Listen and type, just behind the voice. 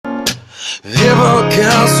If a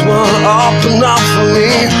gas will open up for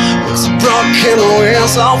me, with broken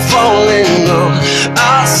wings all falling on,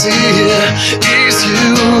 I see it is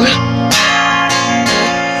you.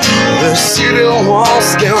 The city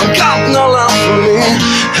walls can't got no love for me.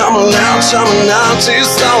 I'm a lounge, I'm an empty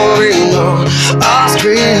story, no. I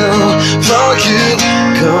scream for you,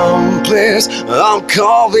 come please, I'm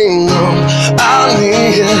calling, no. I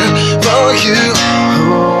need it for you,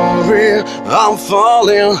 hurry, I'm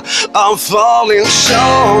falling,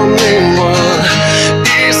 show me what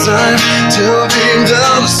it's like to be the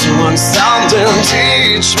one. Something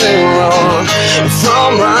teach me wrong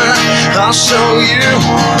from right, I'll show you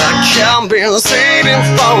what I can be. Saving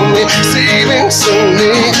for me, saving to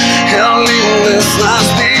me, and leaving this life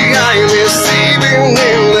behind me, saving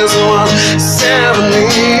in this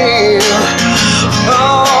 170.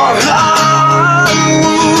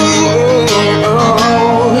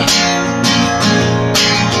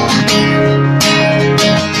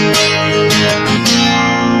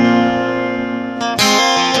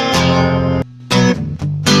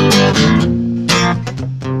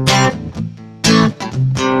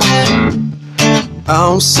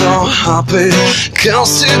 I'm so happy,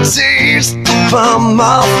 cause it is about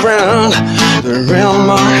my friend. They're in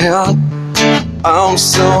my head. I'm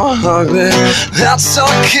so ugly, that's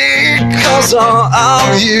okay, cause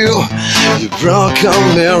of you. You broke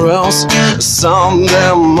our mirrors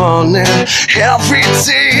Sunday morning. Every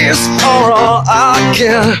day is for all I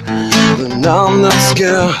get, and I'm not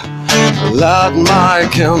scared. Light my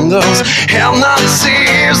candles and not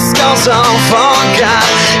tears, cause I forgot.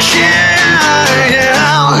 Yeah,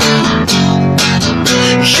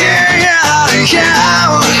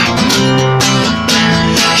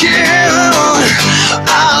 I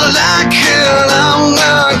like it, I'm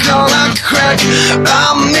not gonna crack.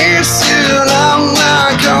 I miss you, I'm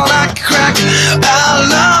not gonna crack. I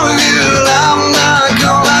love you, I'm not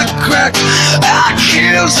gonna crack. I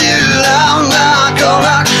killed you, I'm not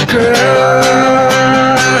gonna crack.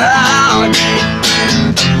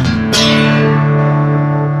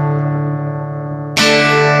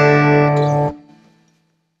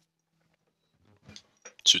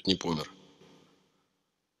 Чуть не помер.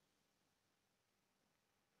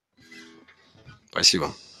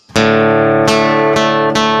 Спасибо.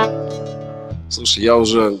 Слушай, я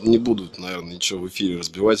уже не буду, наверное, ничего в эфире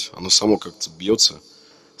разбивать. Оно само как-то бьется,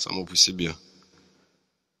 само по себе.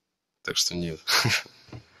 Так что нет.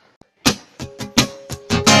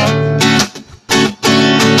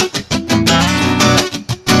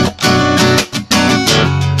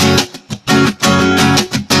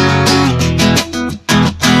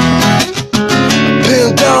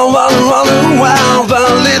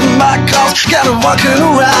 Gotta walk it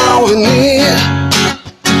around with me,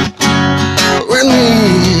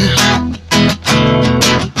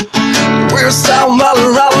 We're still all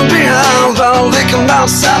around behind, but licking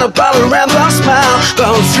outside about a random smile. But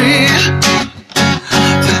I'm free,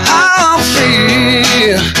 I'm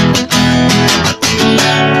free.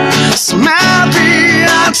 So maybe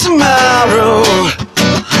tomorrow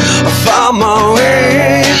I'll find my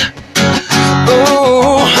way.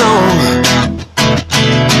 Oh,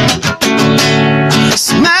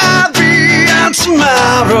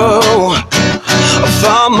 tomorrow I'll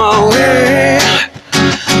find my way.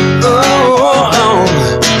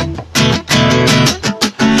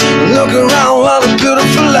 Look around, what a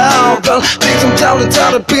beautiful life. But take some time to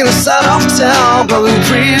tell the beat inside of town. But we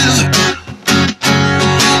breathe,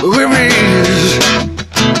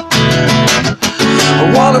 I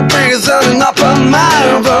wanna breathe and up on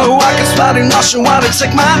mine, but I can spot the notion, wanna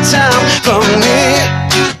take my time from me.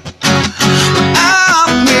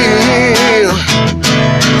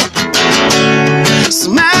 So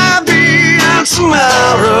maybe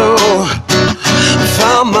tomorrow I'll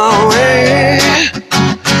find my way.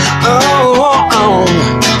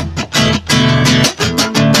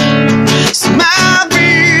 So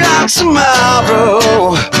maybe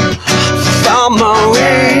tomorrow I'll find my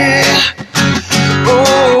way.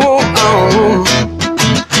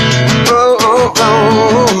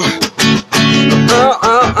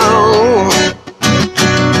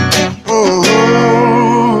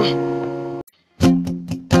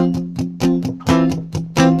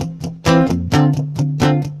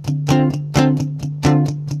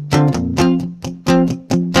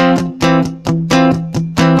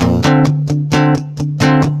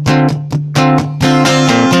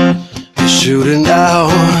 Shooting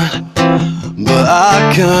out, but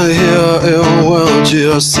I can't hear a word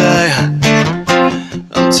you say.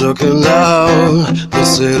 I'm talking loud, don't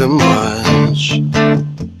say too much.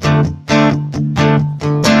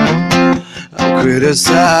 I'm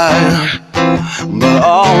criticized, but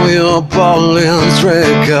all saw your bullets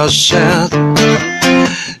ricochet.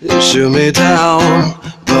 You shoot me down,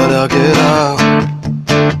 but I'll get up.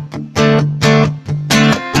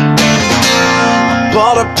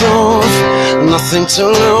 Bulletproof, nothing to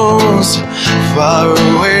lose. Fire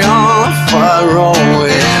away, on fire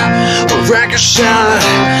away. Ricochet,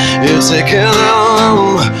 you're taking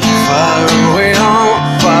on. Fire away,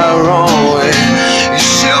 on fire away. You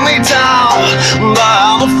shoot me down, but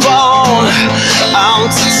I'll fall. I'm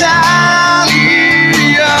titanium.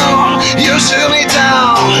 You shoot me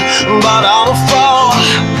down, but I'll fall.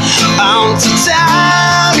 I'm titanium.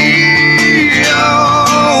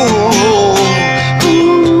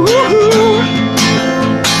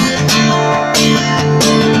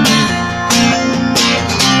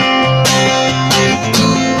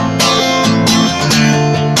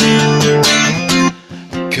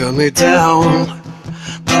 Cut me down,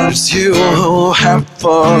 but it's you who have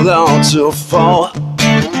fallen to fall.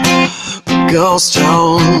 Ghost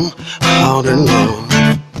town, out in love.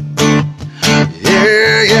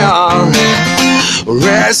 Yeah, yeah.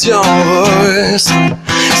 Raise your voice.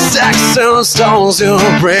 Stacks and stones, you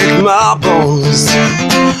break my bones.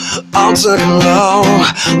 I'm taking low,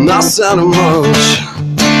 not saying much.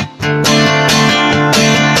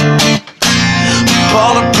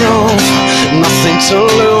 Bulletproof, nothing to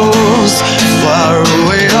lose. Fire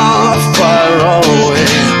away, on fire away.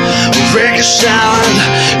 Ricochet,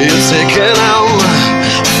 you're taking out.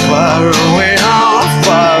 Fire away, on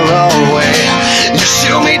fire away. You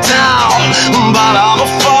shoot me down, but I'ma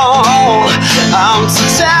fall. I'm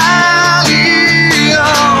titanium.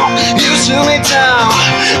 You shoot me down,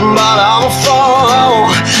 but I'ma fall.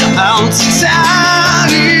 I'm titanium.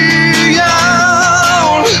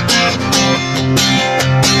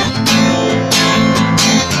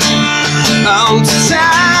 I'm titanium.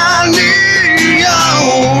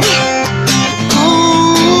 Ooh.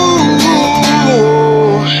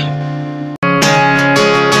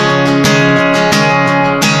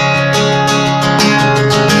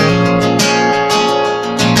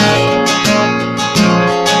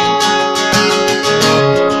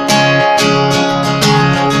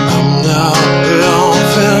 I'm not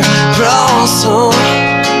perfect person.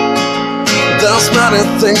 There's many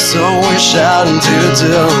things I wish I didn't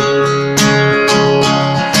do.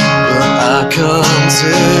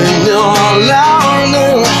 Continue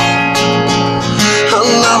learning. I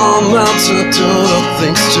never meant to do the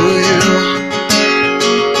things to you,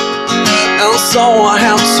 and so I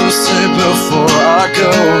have to say before I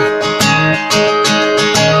go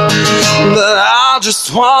that I just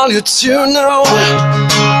want you to know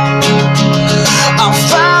I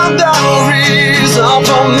found a reason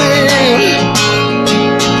for me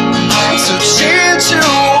to change you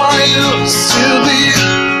what you used to be.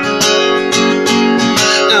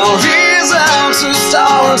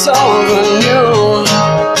 Stars over you,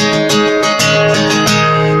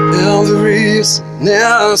 and the reason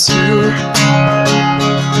is you.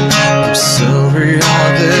 I'm sorry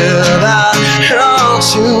that I hurt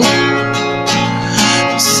you.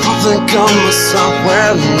 Something comes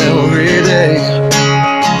somewhere every day.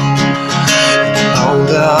 All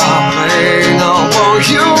that pain I want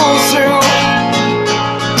you through.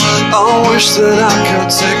 I wish that I could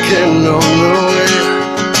take it no way.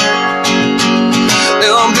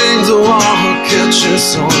 I'm being the one who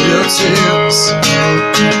catches all your tears.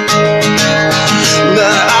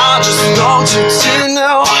 That I just want you to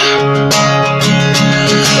know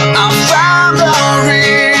I found a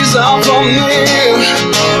reason for me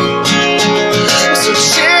to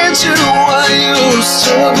change you what you used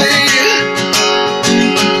to be.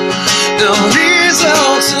 A reason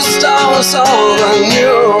to start over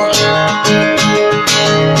new.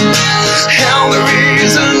 And the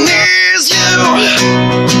reason is you.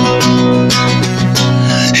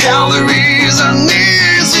 And the reason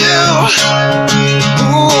is you.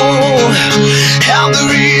 Ooh. And the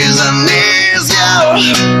reason is you.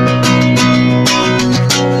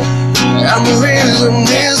 And the reason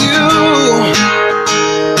is you.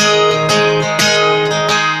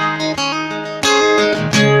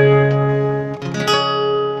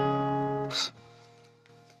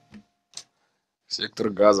 Сектор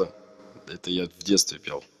газа. Это я в детстве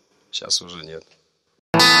пел. Сейчас уже нет.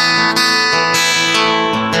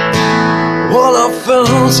 What I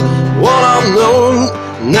felt, what I've known,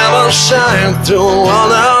 never shine through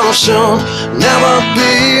what I've shown. Never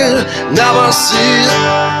be, never see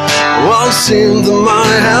what seemed that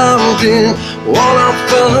might have been. What I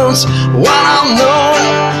felt, what I've known,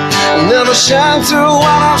 never shine through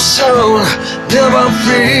what I've shown. Never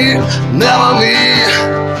free, never me.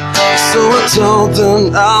 So I told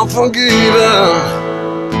them I'm forgiven.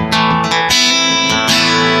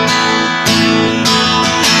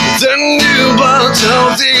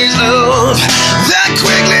 of these love that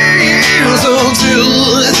quickly heals until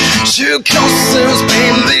two coasters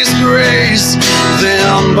pain disgrace. The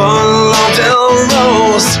unborn love down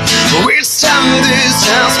rose. Each time this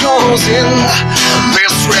house goes in,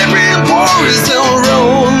 this ripping war is down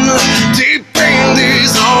road. Deep in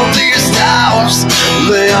these all these towers,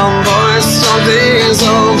 the unborn of these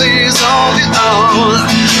all these all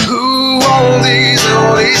who all these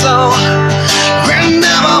all will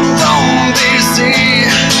never from this sea.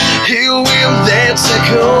 He will then take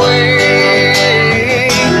away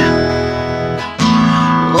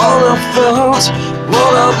all I felt,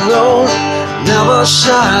 what I've known. Never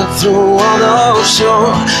shine through what I've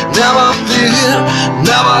shown. Never fear,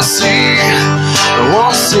 never see. I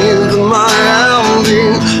won't see the my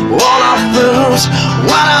ending. What I felt,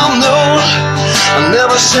 what I've known. I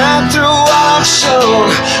never shine through what I've shown.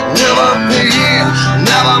 Never fear,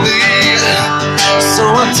 never be. So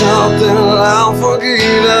I tell them I'll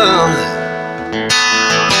forgive them.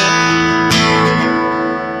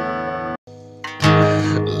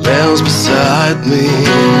 Lives beside me,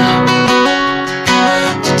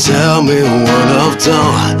 tell me what I've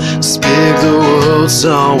done. Speak the words I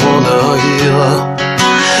wanna hear,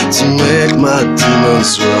 to make my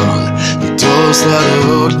demons run. The door's not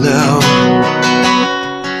out now,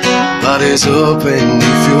 but it's open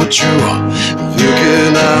if you're true. If you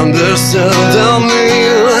can understand me,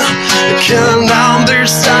 you can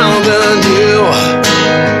understand you.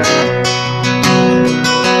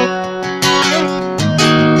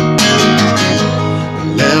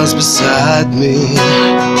 Lives beside me,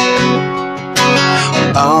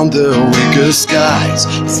 on the weakest skies,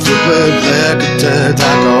 stupid black and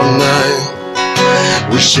dark all night.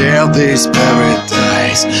 We share this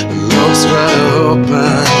paradise, looks right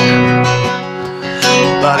open,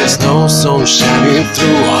 but it's no sun shining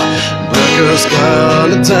through. Breakers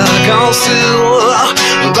gonna dark all still,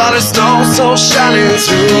 but it's no sun shining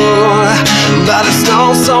through. But it's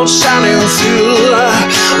no sun shining through.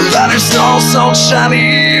 But it's no sun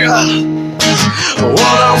shining.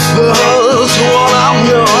 What I've felt, what I've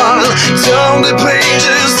known. Turn the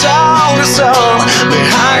pages down the sun.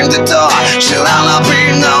 Behind the door, she'll not be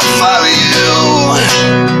enough for you.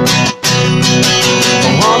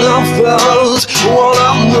 What I've felt, what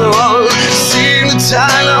I've known. See the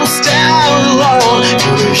time I'm standing alone.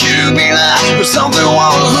 Could you be there for something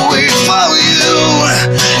one who wait for you?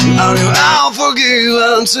 Are you out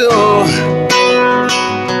forgiven too?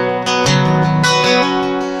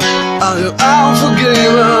 Are you out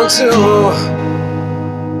forgiven too?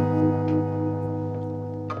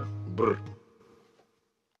 Бррр.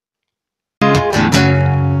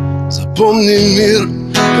 Запомни мир,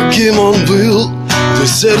 каким он был. Ты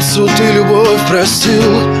сердцу ты любовь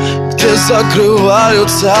простил. Где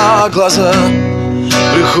закрываются глаза,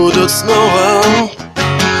 приходят снова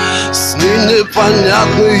сны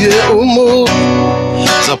непонятные уму.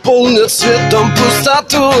 Заполнят светом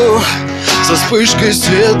пустоту. Со вспышкой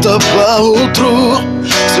света по утру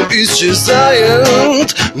все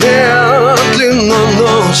исчезает медленно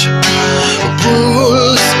ночь.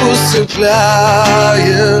 Пульс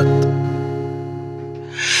усыпляет.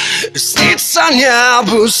 Снится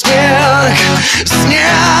небу снег,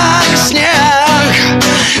 снег, снег.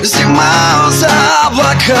 Зима за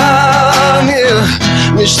облаками.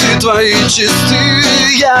 Мечты твои чисты,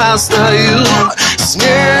 я стою.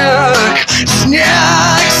 Снег,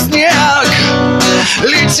 снег, снег.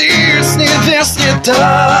 Летит с небес не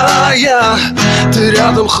тая. Ты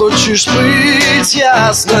рядом хочешь быть,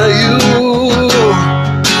 я знаю.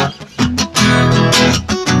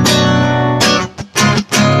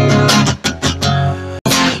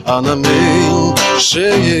 А на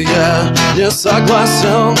меньшее я не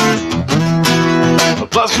согласен.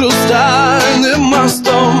 Под хрустальным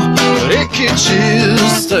мостом реки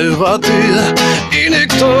чистой воды, и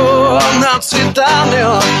никто над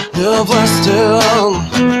цветами не властен.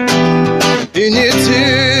 И не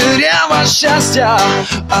дерево счастья,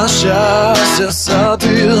 а счастье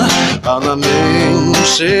сады. А на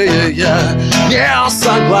меньшее я не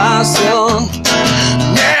согласен,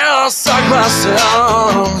 не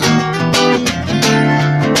согласен.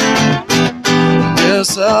 Не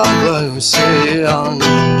согласен.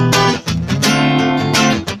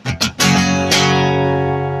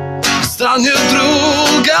 Станет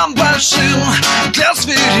другом большим для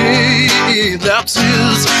зверей и для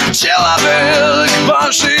птиц. Человек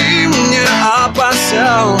Божий не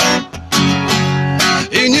опасен.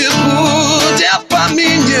 И не будет по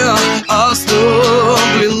помине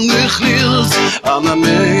ослабленных лиц. А на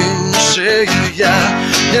меньшее я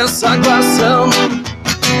не согласен.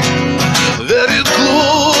 Верит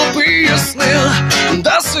глупые сны,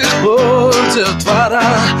 до сих пор детвора.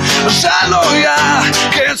 Жаль, но я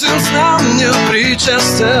к этим снам не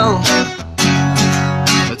причастен.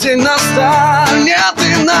 День настанет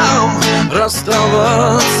и нам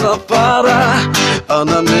расставаться пора, а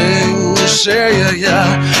на нынешнее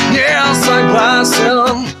я не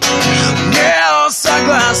согласен, не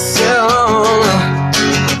согласен,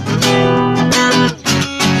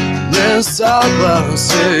 не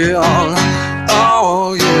согласен.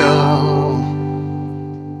 Oh, yeah.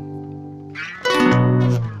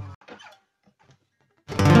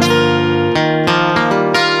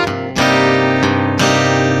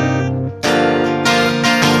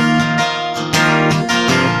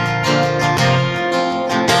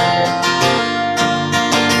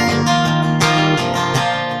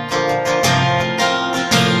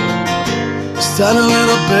 Start a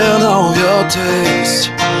little bit of your taste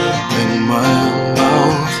in my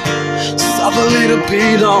mouth. Stop a little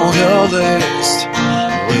bit of your taste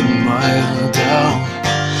with my doubt.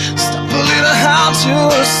 Stop a little how to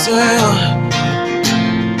understand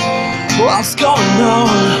what's going on.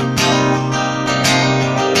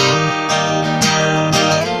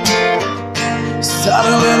 Start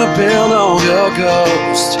a little bit of your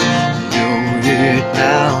ghost, you eat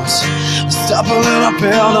mouse. Stop a little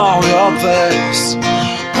bit on your face,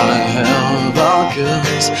 I have the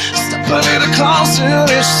goods. Step a little closer to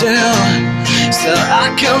this town, so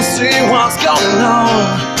I can see what's going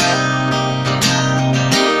on.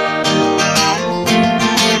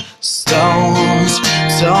 Stones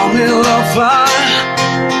tell me love,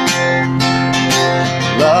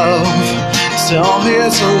 love tell me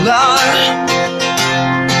it's a lie.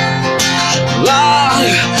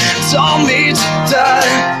 Lie told me to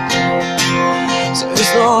die.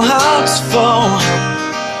 It's no hard to fall,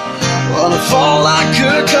 wanna fall like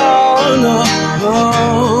a corner. No,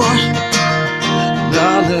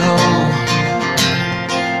 no.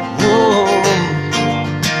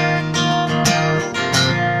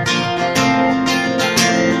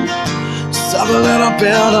 Stop a little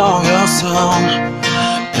bit on your song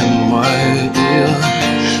in my ear.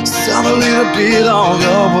 Stop a little bit on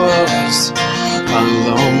your words, I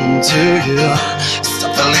long to hear.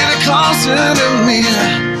 Stop a little closer to me,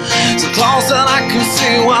 so close that I can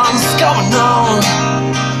see what's going on.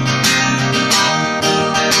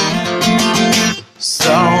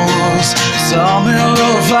 Stones tell me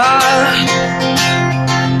love,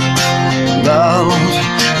 love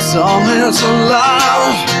tell me it's a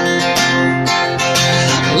love.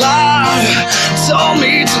 Love told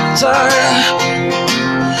me to die,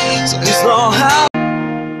 so it's not how.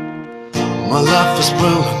 My life is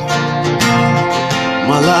broken,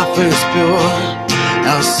 my life is pure,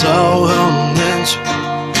 and so unnatural.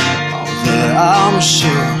 Of that I'm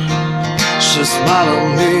sure. She smiled at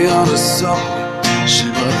me on the subway. She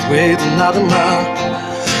was waiting at the mouth.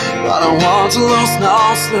 I don't want to lose no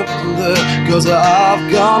sleep in there, 'cause I've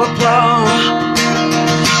got a plan.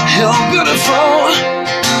 You're beautiful,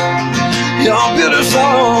 you're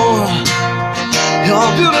beautiful,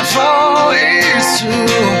 you're beautiful, it's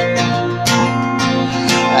true.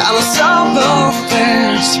 And I saw the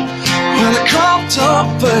face when I cropped her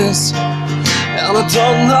face, and I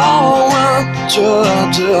don't know what to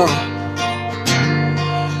do,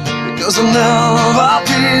 because I'll never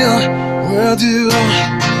be with you,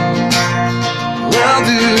 with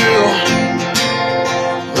you,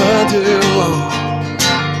 with you.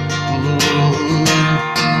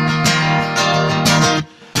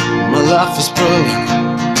 My life is broken,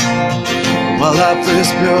 my life is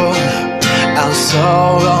pure, and so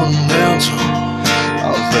unnatural.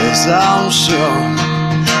 Of this I'm sure.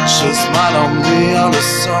 She smiled on me on the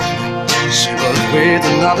subway. She was with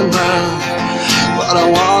another man, but I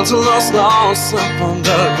want to lose no sleep on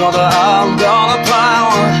the God that I'm gonna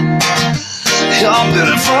power. You're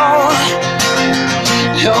beautiful,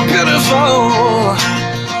 you're beautiful,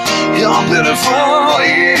 you're beautiful,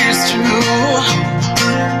 it's true.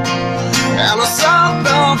 And I saw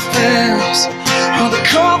the face on the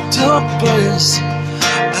cropped up place,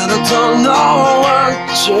 and I don't know what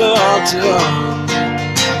to do,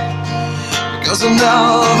 because I'll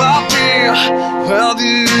never be with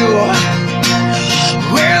you,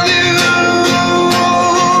 with you.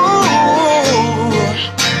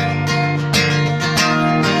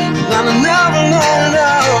 And I never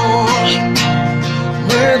know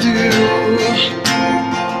with you.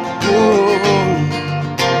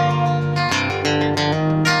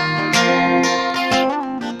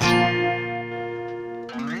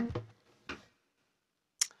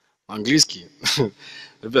 Английский.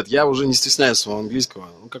 Ребят, я уже не стесняюсь своего английского.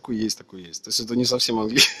 Ну, какой есть, такой есть. То есть это не совсем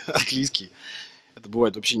английский. Это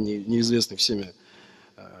бывает вообще неизвестный всеми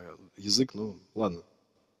язык. Ну, ладно.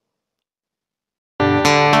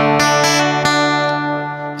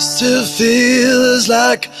 Still feels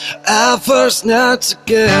like our first night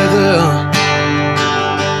together.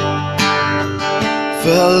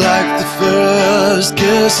 Felt like the first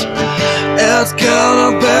kiss. It's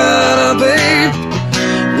gonna better, babe.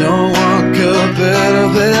 No one could better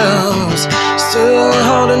this. Still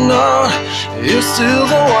holding on, you're still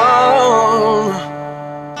the one.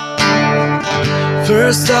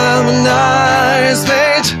 First time when eyes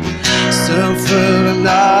meet, still feeling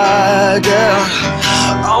like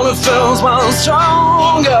only feels one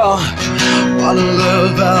stronger. Wanna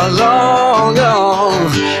love how long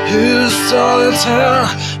gone. You solitaire,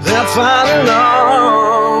 they're fighting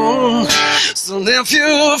on. So if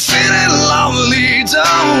you're feeling lonely,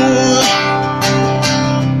 don't.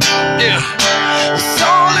 Yeah, it's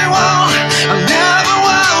only one I never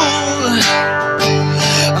want.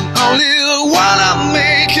 I'm only the one I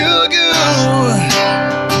make you good.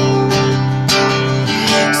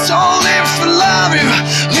 So if I love you,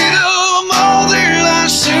 little more than I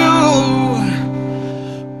should.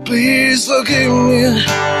 Please forgive me,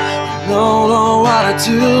 don't know what I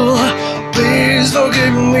do. Please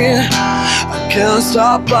forgive me, I can't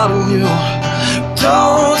stop loving you.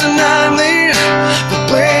 Don't deny me the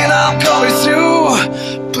pain I'm going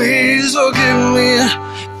through. Please forgive me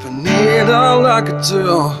if I need all I could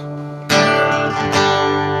do.